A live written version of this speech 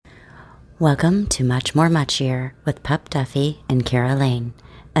Welcome to Much More Muchier with Pup Duffy and Kara Lane,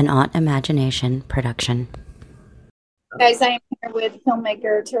 an Aunt Imagination production. Guys, I am here with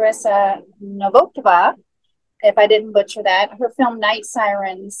filmmaker Tereza Nvotova. If I didn't butcher that, her film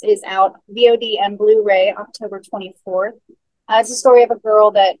Nightsirens is out VOD and Blu-ray October 24th. It's a story of a girl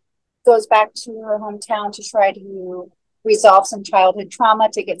that goes back to her hometown to try to resolve some childhood trauma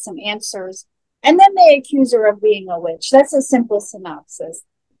to get some answers. And then they accuse her of being a witch. That's a simple synopsis.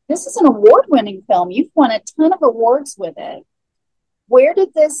 This is an award-winning film. You've won a ton of awards with it. Where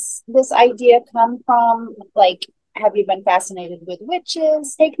did this idea come from? Like, have you been fascinated with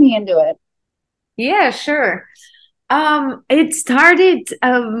witches? Take me into it. Yeah, sure. It started,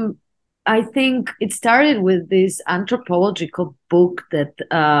 I think it started with this anthropological book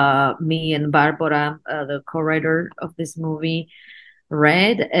that me and Barbara, the co-writer of this movie,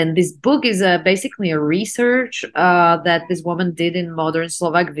 read. And this book is basically a research that this woman did in modern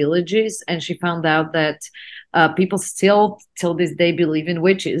Slovak villages. And she found out that people still, till this day, believe in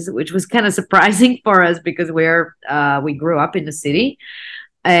witches, which was kind of surprising for us because we grew up in the city.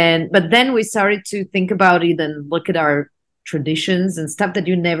 But then we started to think about it and look at our traditions and stuff that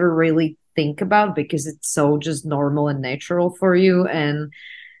you never really think about because it's so just normal and natural for you. And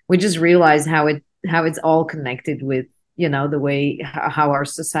we just realized how it's all connected with, the way how our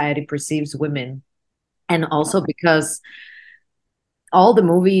society perceives women. And also because all the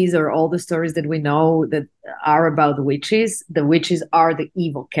movies or all the stories that we know that are about witches, the witches are the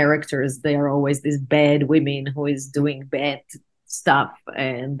evil characters. They are always these bad women who is doing bad stuff,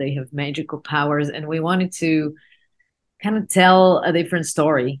 and they have magical powers. And we wanted to kind of tell a different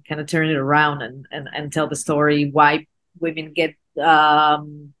story, kind of turn it around and tell the story why women get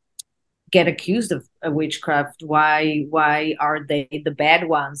accused of witchcraft. Why are they the bad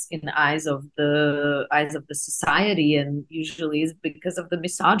ones in the eyes of the society? And usually it's because of the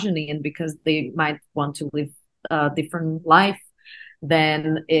misogyny and because they might want to live a different life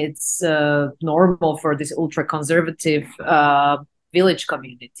than it's normal for these ultra conservative village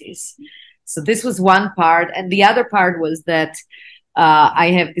communities. So this was one part, and the other part was that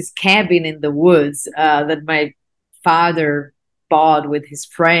I have this cabin in the woods that my father bought with his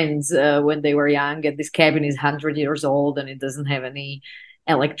friends when they were young, and this cabin is 100 years old and it doesn't have any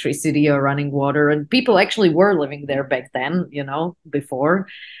electricity or running water, and people actually were living there back then, before.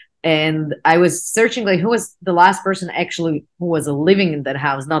 And I was searching like who was the last person actually who was living in that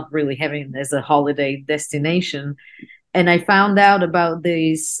house, not really having it as a holiday destination. And I found out about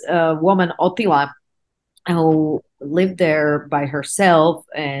this woman Otila who lived there by herself,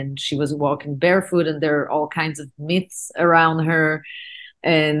 and she was walking barefoot, and there are all kinds of myths around her.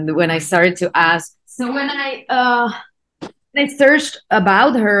 And when I started to ask, so when I searched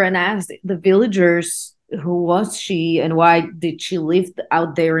about her and asked the villagers who was she and why did she live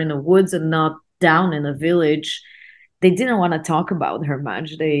out there in the woods and not down in a village, they didn't want to talk about her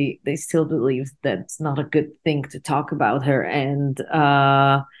much. They still believe that's not a good thing to talk about her. And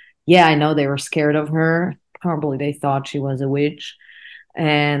yeah, I know they were scared of her. Probably they thought she was a witch.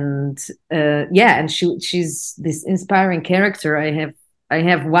 And yeah, and she's this inspiring character. I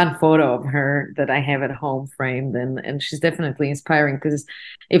have one photo of her that I have at home framed, and she's definitely inspiring because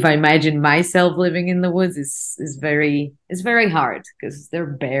if I imagine myself living in the woods, it's very hard because there are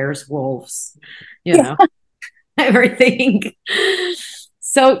bears, wolves, you Yeah. know, everything.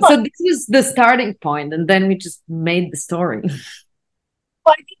 So Well, this was the starting point, and then we just made the story.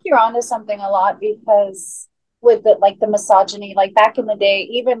 I think you're onto something a lot because with the misogyny, like back in the day,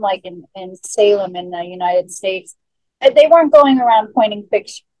 even like in Salem in the United States, they weren't going around pointing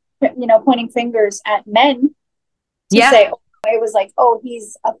fingers at men to Yeah, say, oh, it was like, oh,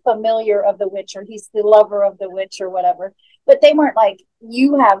 he's a familiar of the witch or he's the lover of the witch or whatever. But they weren't like,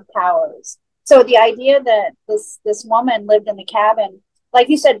 you have powers. So the idea that this woman lived in the cabin, like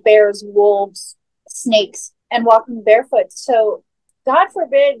you said, bears, wolves, snakes, and walking barefoot. So God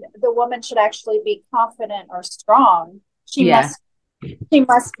forbid the woman should actually be confident or strong. She yeah. must she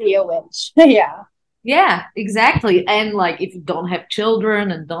must be a witch. Yeah. Yeah, exactly. And like if you don't have children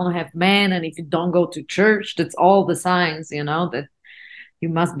and don't have men and if you don't go to church, that's all the signs, that you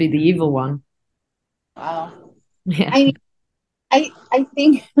must be the evil one. Wow. Yeah. I I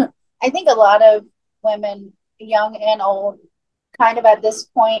think I think a lot of women, young and old, kind of at this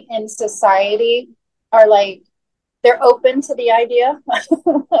point in society are like they're open to the idea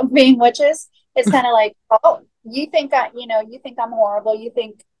of being witches. It's kind of like, oh, you think I'm horrible. You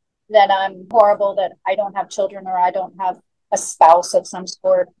think that I'm horrible, that I don't have children or I don't have a spouse of some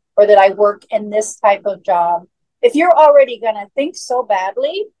sort, or that I work in this type of job. If you're already going to think so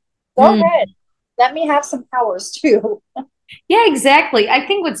badly, go Mm. ahead. Let me have some powers too. Yeah, exactly. I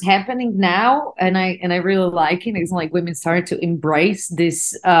think what's happening now, and I really like it, is like women started to embrace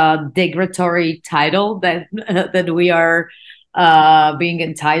this degradatory title that that we are being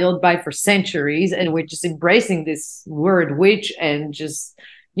entitled by for centuries, and we're just embracing this word witch and just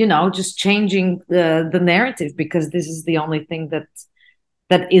just changing the narrative, because this is the only thing that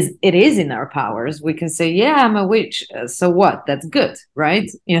is in our powers. We can say, yeah, I'm a witch. So what? That's good, right?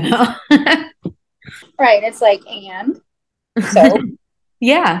 Right. It's like, and so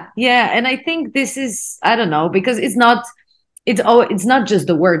Yeah, yeah, and I think this is, I don't know, because it's not just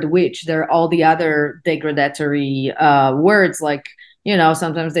the word witch. There are all the other degradatory words, like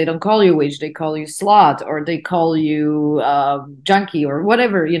sometimes they don't call you witch, they call you slut, or they call you junkie, or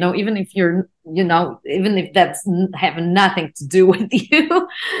whatever. Even if even if that's having nothing to do with you.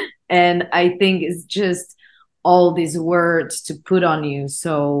 And I think it's just all these words to put on you,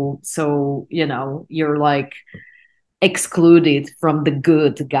 so you're like excluded from the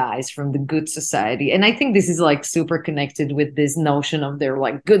good guys, from the good society. And I think this is like super connected with this notion of there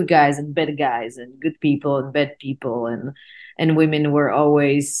like good guys and bad guys, and good people and bad people, and women were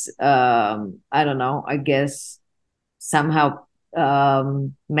always I don't know, I guess somehow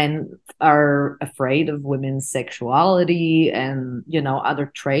men are afraid of women's sexuality and other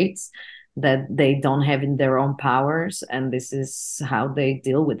traits that they don't have in their own powers, and this is how they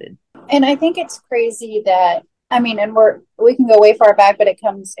deal with it. and I think it's crazy that I mean, and we can go way far back, but it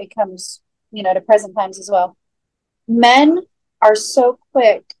comes to present times as well. Men are so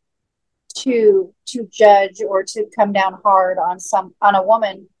quick to judge or to come down hard on a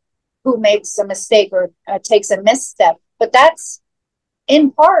woman who makes a mistake or takes a misstep, but that's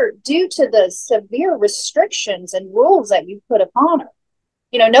in part due to the severe restrictions and rules that you put upon her.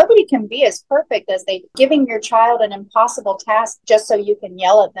 Nobody can be as perfect as they giving your child an impossible task just so you can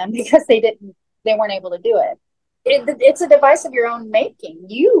yell at them because they weren't able to do it. It's a device of your own making.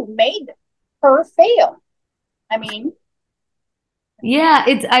 You made her fail. I mean, Yeah,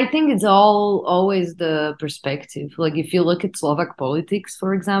 I think it's all always the perspective. Like if you look at Slovak politics,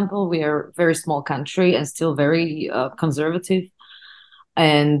 for example, we are a very small country and still very conservative.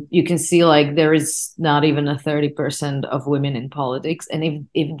 And you can see like there is not even a 30% of women in politics. And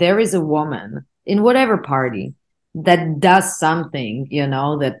if there is a woman in whatever party that does something,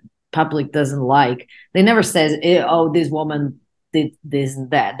 that public doesn't like, they never says, oh, this woman did this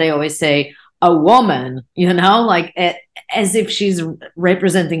and that. They always say a woman, like as if she's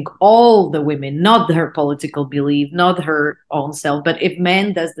representing all the women, not her political belief, not her own self. But if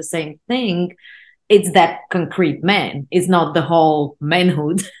man does the same thing, it's that concrete man. It's not the whole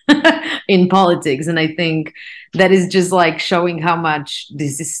manhood in politics. And I think that is just like showing how much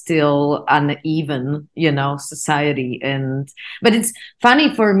this is still uneven, society. But it's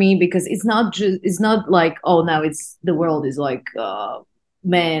funny for me because it's not like, oh, now it's the world is like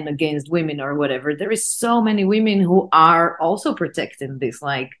men against women or whatever. There is so many women who are also protecting this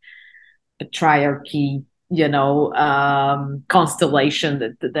like triarchy, constellation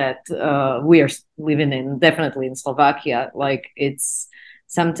that we are living in, definitely in Slovakia. Like it's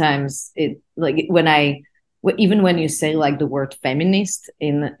sometimes it like even when you say like the word feminist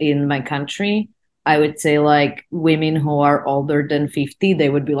in my country, I would say like women who are older than 50, they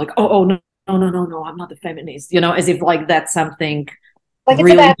would be like, oh no, no, no, no, no, I'm not a feminist, as if like that's something like it's a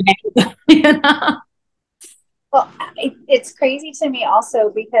really bad. bad, you know? Well, it's crazy to me also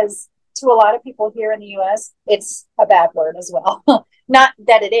because to a lot of people here in the U.S., it's a bad word as well. Not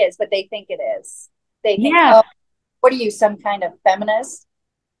that it is, but they think it is. They think, Yeah. oh, what are you, some kind of feminist?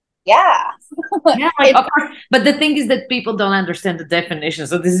 Yeah. Yeah, like of course. But the thing is that people don't understand the definition.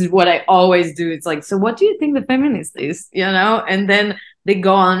 So this is what I always do. It's like, so what do you think the feminist is? And then they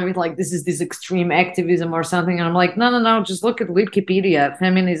go on with like this is this extreme activism or something. And I'm like, no, no, no, just look at Wikipedia.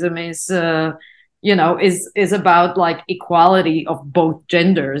 Feminism is is about like equality of both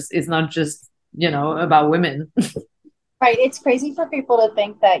genders. It's not just, about women. Right. It's crazy for people to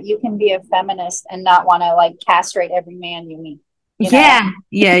think that you can be a feminist and not want to like castrate every man you meet. Yeah,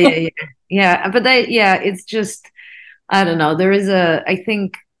 yeah, yeah, yeah, yeah. But it's just I don't know. There is I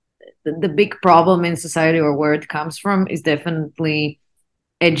think the big problem in society, or where it comes from, is definitely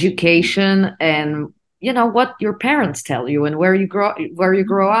education and what your parents tell you and where you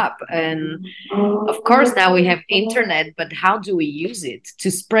grow up. And of course now we have internet, but how do we use it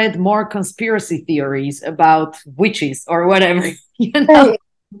to spread more conspiracy theories about witches or whatever? Right.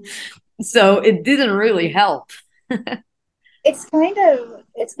 So it didn't really help. It's kind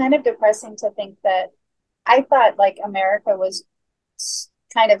of depressing to think that I thought like America was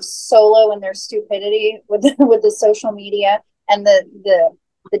kind of solo in their stupidity with with the social media and the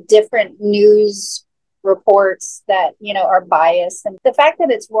different news reports that, are biased. And the fact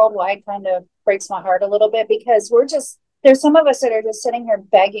that it's worldwide kind of breaks my heart a little bit, because there's some of us that are just sitting here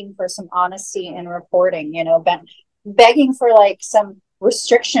begging for some honesty in reporting, begging for like some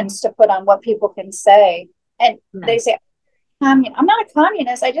restrictions to put on what people can say. And they say, I'm not a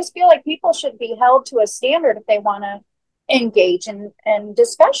communist. I just feel like people should be held to a standard if they want to engage in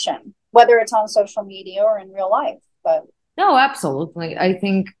discussion, whether it's on social media or in real life. But no, absolutely. I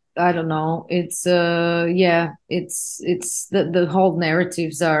think, I don't know. It's it's the whole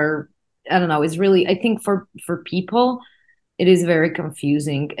narratives are, I don't know. It's really, I think for people, it is very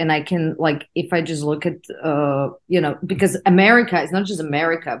confusing. And I can, like, if I just look at because America is not just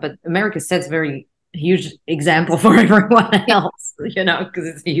America, but America sets very huge example for everyone else, because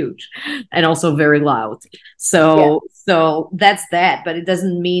it's huge and also very loud. So that's that, but it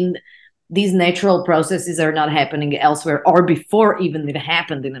doesn't mean these natural processes are not happening elsewhere or before even it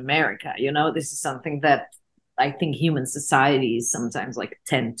happened in America. This is something that I think human societies sometimes like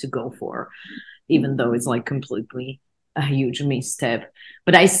tend to go for, even though it's like completely a huge misstep.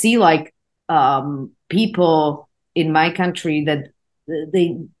 But I see like people in my country that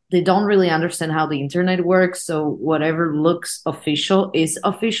they don't really understand how the internet works. So whatever looks official is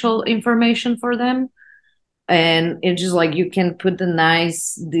official information for them. And it's just like you can put a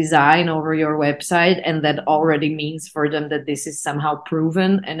nice design over your website, and that already means for them that this is somehow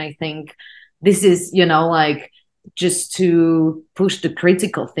proven. And I think this is, like just to push the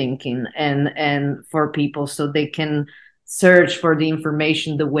critical thinking and for people so they can search for the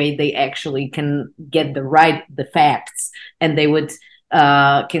information the way they actually can get the facts, and they would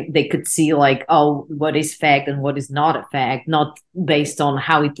they could see like, oh, what is fact and what is not a fact, not based on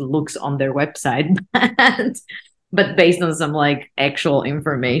how it looks on their website, but based on some like actual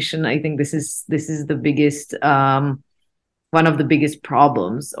information. I think this is the biggest one of the biggest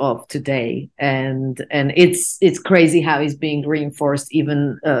problems of today, and it's crazy how it's being reinforced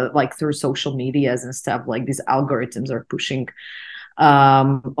even like through social medias and stuff. Like these algorithms are pushing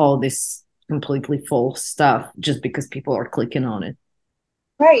all this completely false stuff just because people are clicking on it.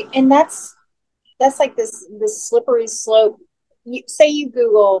 Right. And that's like this slippery slope. Say you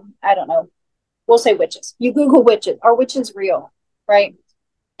Google, I don't know, we'll say witches. You Google witches. Are witches real? Right.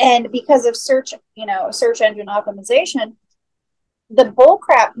 And because of search engine optimization, the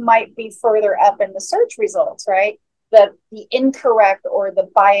bullcrap might be further up in the search results, right? The incorrect or the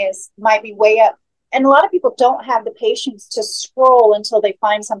bias might be way up. And a lot of people don't have the patience to scroll until they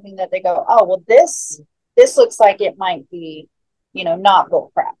find something that they go, oh, well, this looks like it might be, not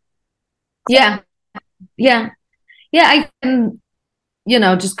bullcrap. Yeah. I can,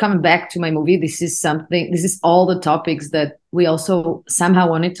 just coming back to my movie, this is all the topics that we also somehow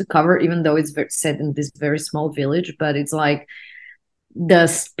wanted to cover, even though it's set in this very small village. But it's like the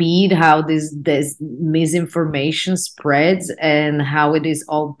speed, how this misinformation spreads, and how it is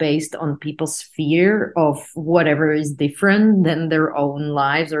all based on people's fear of whatever is different than their own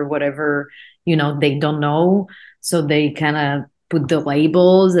lives or whatever, they don't know. So they kind of put the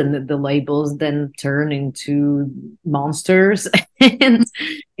labels, and the labels then turn into monsters. And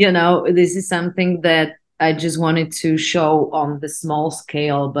this is something that I just wanted to show on the small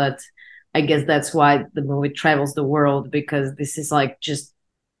scale, but I guess that's why the movie travels the world, because this is like just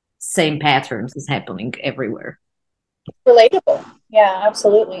same patterns is happening everywhere. Relatable. Yeah,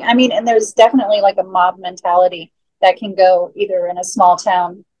 absolutely. I mean, and there's definitely like a mob mentality that can go either in a small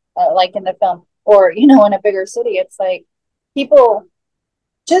town, like in the film, or, in a bigger city. It's like people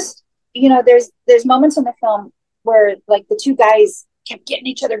just, there's moments in the film where like the two guys kept getting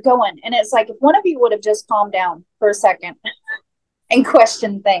each other going. And it's like, if one of you would have just calmed down for a second and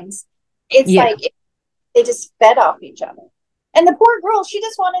questioned things, it's like they just fed off each other. And the poor girl, she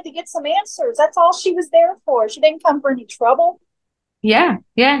just wanted to get some answers. That's all she was there for. She didn't come for any trouble. Yeah,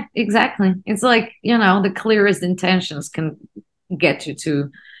 exactly. It's like, the clearest intentions can get you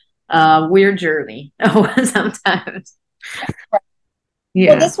to a weird journey sometimes. Right.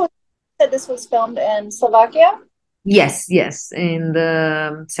 Yeah. Well, this was filmed in Slovakia? Yes, in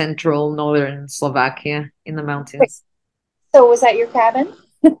the central northern Slovakia, in the mountains. So was that your cabin?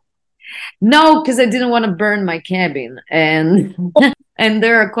 No, because I didn't want to burn my cabin, and and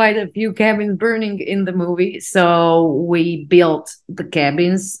there are quite a few cabins burning in the movie. So we built the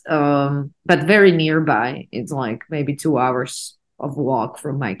cabins, but very nearby. It's like maybe 2 hours of walk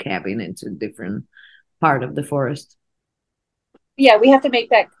from my cabin into a different part of the forest. Yeah, we have to make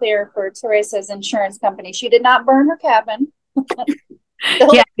that clear for Tereza's insurance company. She did not burn her cabin.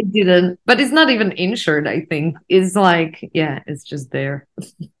 Yeah, I didn't, but it's not even insured. I think it's like, it's just there.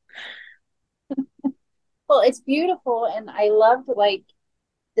 Well, it's beautiful, and I loved like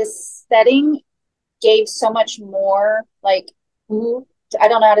this setting gave so much more, like, I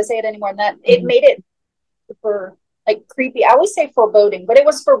don't know how to say it anymore than that. It Mhm. made it super, like, creepy. I always say foreboding, but it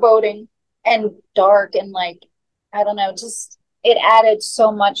was foreboding and dark and, like, I don't know, just it added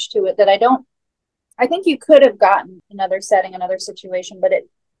so much to it that I think you could have gotten another setting, another situation, but it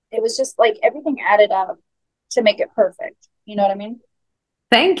was just like everything added up to make it perfect. You know what I mean?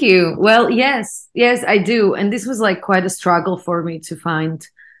 Thank you. Well, yes, yes, I do. And this was like quite a struggle for me to find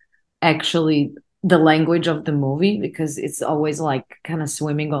actually the language of the movie because it's always like kind of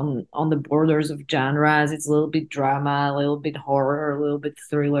swimming on the borders of genres. It's a little bit drama, a little bit horror, a little bit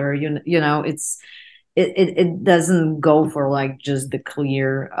thriller. You know, it doesn't go for like just the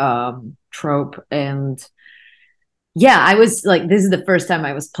clear trope. And yeah, I was like, this is the first time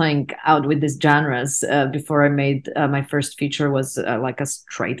I was playing out with these genres. Before I made my first feature was like a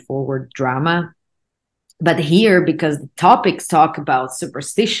straightforward drama. But here, because the topics talk about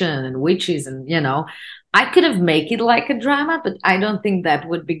superstition and witches, and I could have made it like a drama, but I don't think that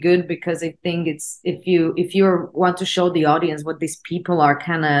would be good because I think it's if you want to show the audience what these people are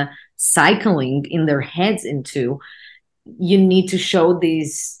kind of cycling in their heads into, you need to show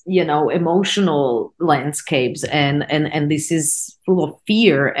these emotional landscapes, and this is full of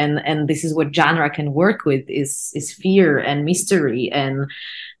fear, and this is what genre can work with is fear and mystery and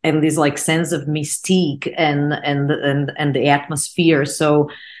this like sense of mystique and the atmosphere.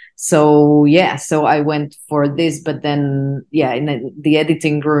 So yeah, so I went for this, but then yeah, in the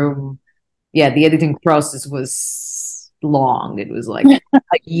editing room, yeah, the editing process was long. It was like a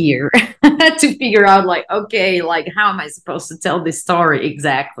year to figure out like, okay, like how am I supposed to tell this story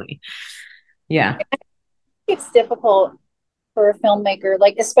exactly? Yeah. It's difficult for a filmmaker,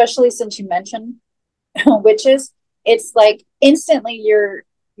 like especially since you mentioned witches. It's like instantly your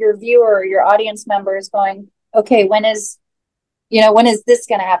viewer, your audience member is going, okay, when is this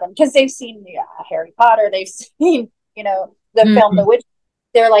going to happen? Because they've seen Harry Potter, they've seen the film Mhm. The Witch.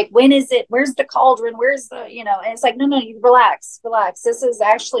 They're like, when is it? Where's the cauldron? Where's the And it's like, no, you relax. This is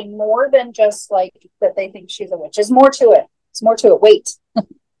actually more than just like that. They think she's a witch. There's more to it. It's more to it. Wait.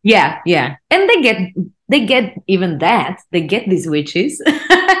 Yeah, and they get even that they get these witches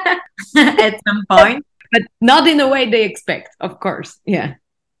at some point, but not in the way they expect, of course. Yeah.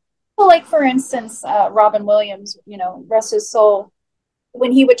 Well, like for instance, Robin Williams, rest his soul,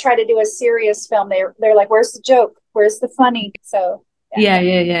 when he would try to do a serious film, they're like, "Where's the joke? Where's the funny?" So yeah,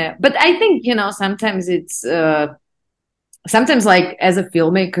 Yeah. But I think sometimes it's sometimes like as a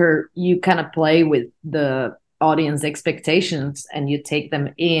filmmaker you kind of play with the audience expectations and you take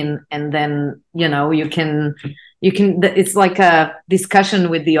them in, and then you can it's like a discussion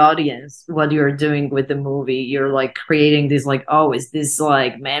with the audience what you're doing with the movie. You're like creating this like, oh, is this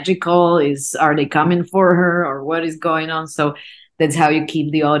like magical, are they coming for her, or what is going on? So that's how you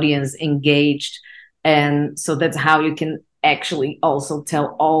keep the audience engaged, and so that's how you can actually also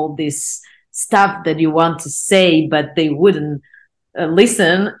tell all this stuff that you want to say, but they wouldn't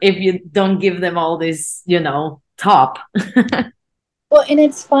listen if you don't give them all this, top. well, and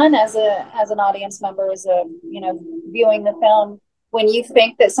it's fun as an audience member, as a viewing the film. When you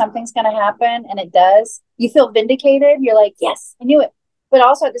think that something's going to happen and it does, you feel vindicated. You're like, yes, I knew it. But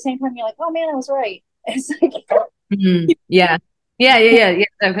also at the same time, you're like, oh man, I was right. It's like, Yeah. Yeah,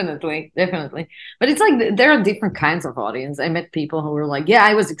 definitely. But it's like there are different kinds of audience. I met people who were like, yeah,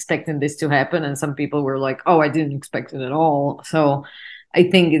 I was expecting this to happen, and some people were like, oh, I didn't expect it at all. So I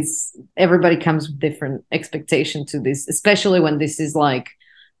think it's everybody comes with different expectation to this, especially when this is like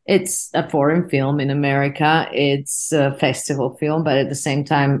it's a foreign film in America. It's a festival film, but at the same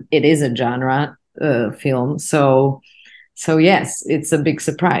time, it is a genre film. So yes, it's a big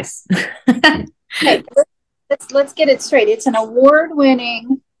surprise. hey, let's get it straight. It's an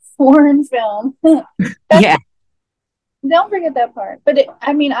award-winning foreign film. Yeah. Don't forget that part. But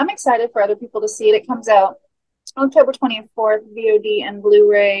I mean, I'm excited for other people to see it. It comes out October 24th, VOD and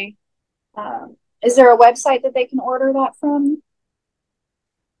Blu-ray. Is there a website that they can order that from?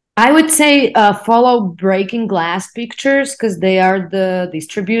 I would say follow Breaking Glass Pictures because they are the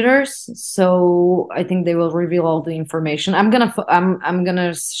distributors. So I think they will reveal all the information. I'm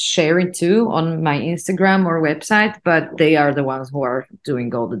gonna share it too on my Instagram or website, but they are the ones who are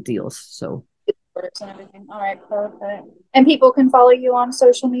doing all the deals. So And everything. All right, perfect. And people can follow you on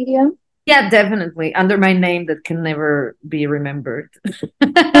social media? yeah, definitely under my name that can never be remembered.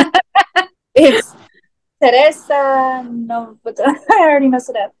 It's Tereza Nvotova. I already messed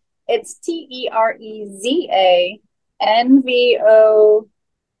it up. It's TerezanVo.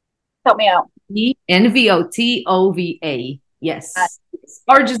 Help me out. Nvotova. Yes.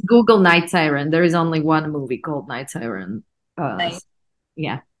 Or just Google Nightsiren. There is only one movie called Nightsiren. Nice.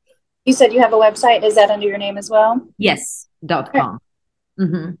 Yeah. You said you have a website. Is that under your name as well? Yes.com.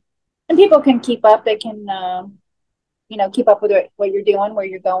 Mm-hmm. And people can keep up. They can, keep up with what you're doing, where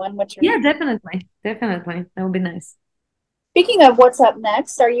you're going, Yeah, definitely. Definitely. That would be nice. Speaking of what's up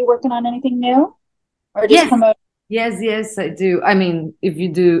next, are you working on anything new or just promote? Yes, I do. I mean, if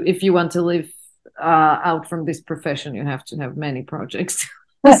you want to live out from this profession, you have to have many projects.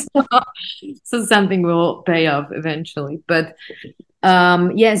 So something will pay off eventually. But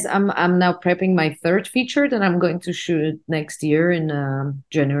yes, I'm now prepping my third feature that I'm going to shoot next year in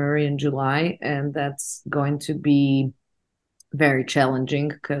January and July, and that's going to be very challenging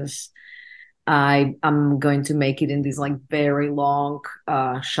because I'm going to make it in these like very long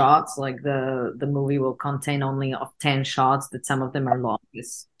shots. Like the movie will contain only of 10 shots, that some of them are long,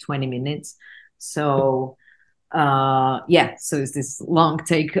 it's 20 minutes. So so it's this long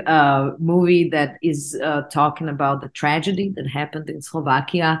take movie that is talking about the tragedy that happened in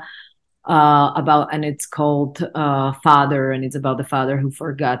Slovakia, and it's called Father, and it's about the father who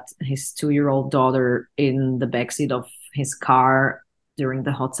forgot his 2-year-old daughter in the backseat of his car during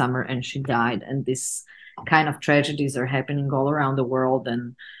the hot summer, and she died. And this kind of tragedies are happening all around the world,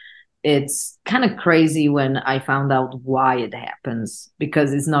 and it's kind of crazy when I found out why it happens,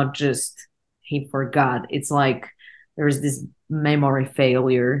 because it's not just he forgot. It's like there's this memory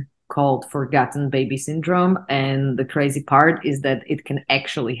failure called forgotten baby syndrome, and the crazy part is that it can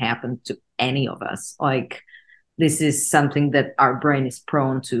actually happen to any of us. Like, this is something that our brain is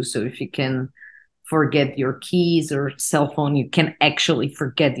prone to. So if you can forget your keys or cell phone, you can actually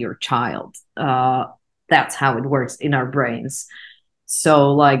forget your child. That's how it works in our brains.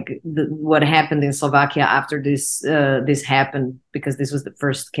 So like what happened in Slovakia after this happened, because this was the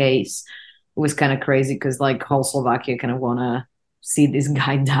first case, it was kind of crazy, because like whole Slovakia kind of want to see this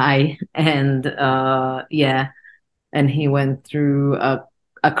guy die. And and he went through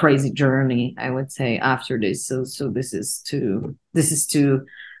a crazy journey, I would say, after this. So this is to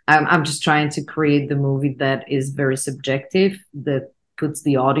I'm just trying to create the movie that is very subjective, that puts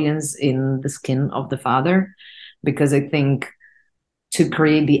the audience in the skin of the father, because I think to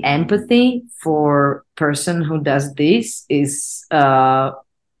create the empathy for person who does this is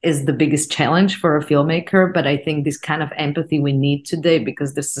the biggest challenge for a filmmaker. But I think this kind of empathy we need today,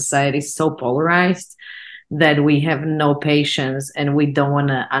 because the society is so polarized that we have no patience and we don't want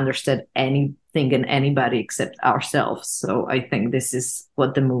to understand anything and anybody except ourselves. So I think this is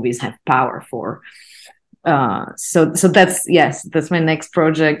what the movies have power for. So that's my next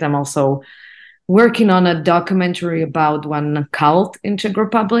project. I'm also working on a documentary about one cult in Czech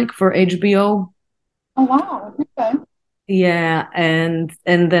Republic for HBO. Oh wow! Okay. Yeah, and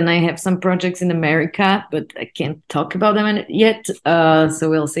then I have some projects in America, but I can't talk about them yet. So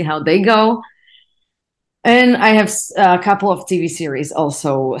we'll see how they go. And I have a couple of TV series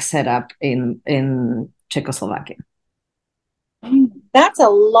also set up in Czechoslovakia. That's a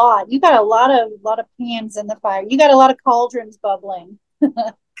lot. You got a lot of pans in the fire. You got a lot of cauldrons bubbling.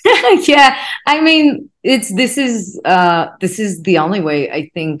 Yeah, I mean, this is the only way I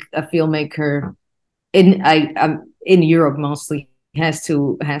think a filmmaker in Europe mostly has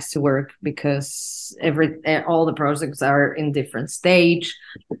to work, because all the projects are in different stage,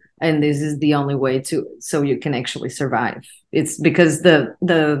 and this is the only way so you can actually survive. It's because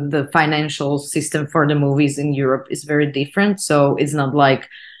the financial system for the movies in Europe is very different. So it's not like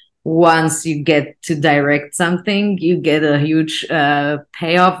once you get to direct something, you get a huge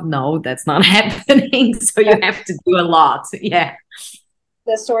payoff. No, that's not happening. So you have to do a lot. Yeah.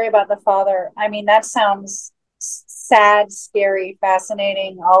 The story about the father, I mean, that sounds sad, scary,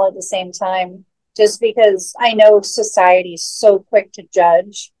 fascinating, all at the same time, just because I know society is so quick to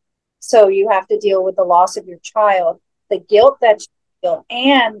judge. So you have to deal with the loss of your child, the guilt that you feel,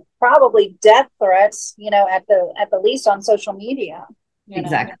 and probably death threats, at the least on social media.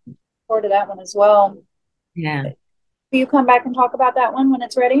 Exactly. Forward to that one as well. Yeah. Will you come back and talk about that one when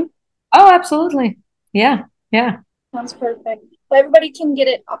it's ready? Oh, absolutely. Yeah. Sounds perfect. Well, everybody can get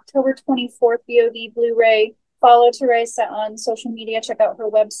it October 24th, VOD Blu-ray. Follow Tereza on social media. Check out her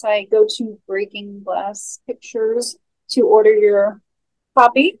website. Go to Breaking Glass Pictures to order your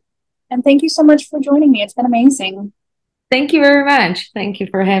copy. And thank you so much for joining me. It's been amazing. Thank you very much. Thank you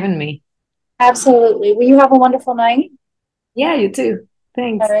for having me. Absolutely. Will you have a wonderful night? Yeah, you too.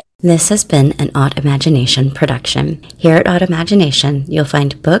 Thanks. All right. This has been an Odd Imagination production. Here at Odd Imagination, you'll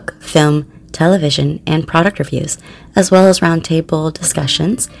find book, film, television, and product reviews, as well as roundtable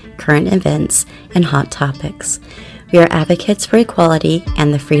discussions, current events, and hot topics. We are advocates for equality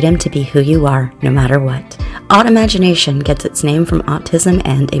and the freedom to be who you are, no matter what. Odd Imagination gets its name from autism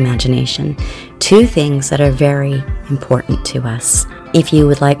and imagination, two things that are very important to us. If you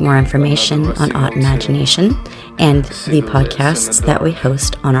would like more information on Odd Imagination and the podcasts that we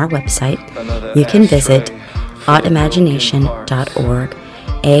host on our website, you can visit oddimagination.org,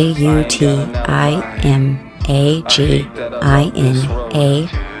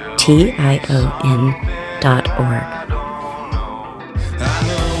 AUTIMAGINATION.org.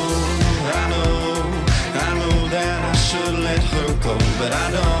 But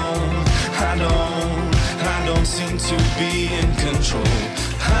I don't seem to be in control.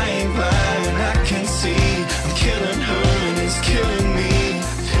 I ain't lying, I can see I'm killing her and it's killing me.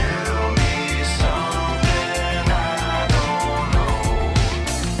 Tell me something I don't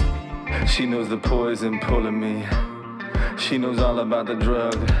know. She knows the poison pulling me. She knows all about the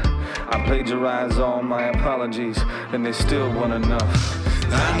drug. I plagiarize all my apologies and they still want enough.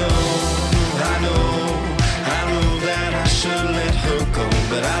 I know that I should let her go,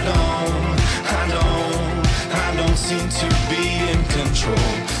 but I don't seem to be in control. I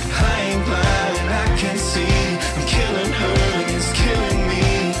ain't blind, I can see I'm killing her and it's killing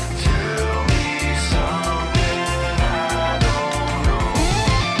me. Tell me something I don't know.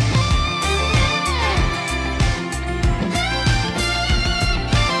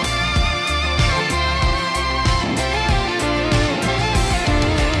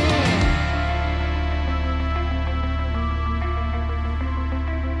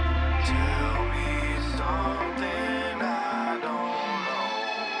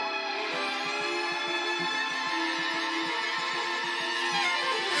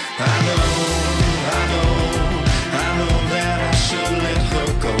 I know